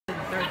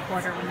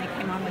quarter when they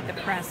came on with the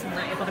press and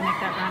were able to make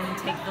that run and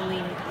take the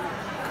lead.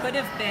 Could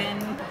have been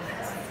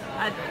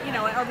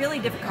a really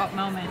difficult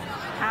moment.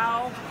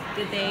 How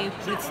did they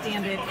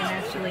withstand it and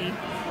actually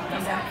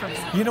come back from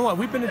it? You know what?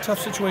 We've been in tough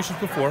situations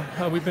before.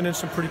 We've been in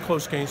some pretty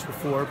close games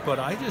before, but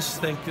I just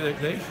think that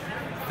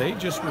they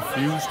just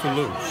refused to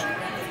lose.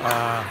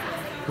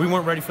 We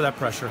weren't ready for that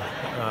pressure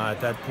at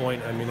that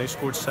point. I mean, they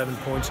scored 7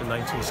 points in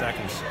 19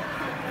 seconds.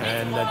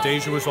 And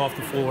Deja was off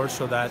the floor,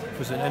 so that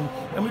was and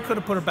we could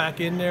have put her back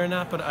in there and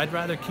that, but I'd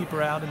rather keep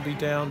her out and be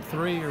down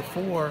 3 or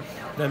 4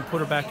 than put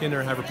her back in there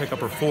and have her pick up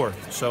her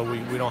 4th. So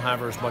we don't have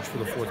her as much for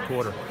the 4th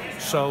quarter.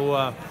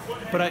 So,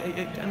 but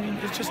I mean,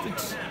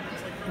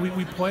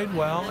 we played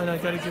well, and I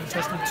got to give a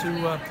testament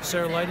to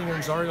Sarah Leidinger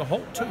and Zaria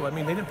Holt too. I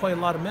mean, they didn't play a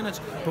lot of minutes,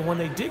 but when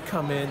they did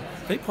come in,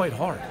 they played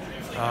hard.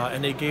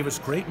 And they gave us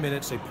great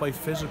minutes. They play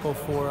physical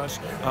for us,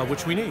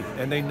 which we need.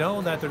 And they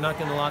know that they're not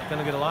going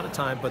to get a lot of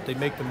time, but they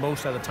make the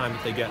most out of the time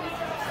that they get.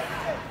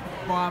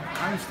 Bob,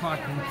 I was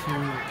talking to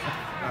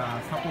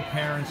a couple of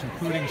parents,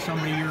 including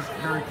somebody you're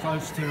very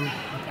close to,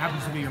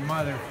 happens to be your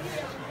mother,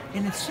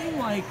 and it seemed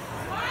like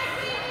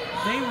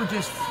they were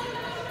just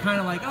kind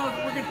of like, oh,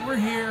 we're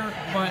here,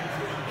 but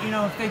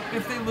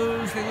if they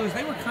lose, they lose.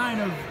 They were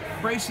kind of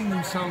bracing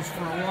themselves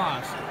for a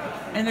loss.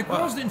 And the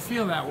girls didn't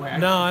feel that way.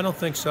 No, I don't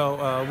think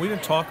so. We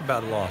didn't talk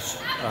about a loss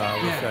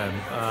with them.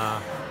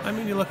 I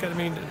mean, you look at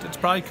it, it's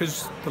probably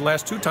because the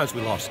last 2 times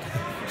we lost.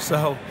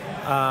 So,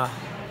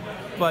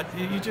 but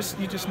you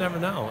just never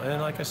know.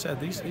 And like I said,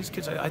 these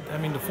kids, I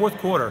mean, the 4th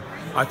quarter,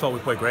 I thought we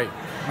played great.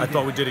 I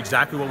thought we did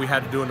exactly what we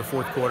had to do in the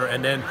 4th quarter.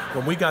 And then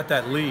when we got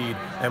that lead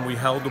and we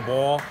held the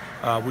ball,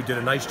 we did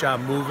a nice job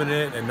moving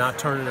it and not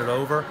turning it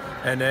over.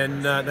 And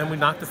then we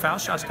knocked the foul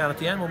shots down at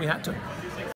the end when we had to.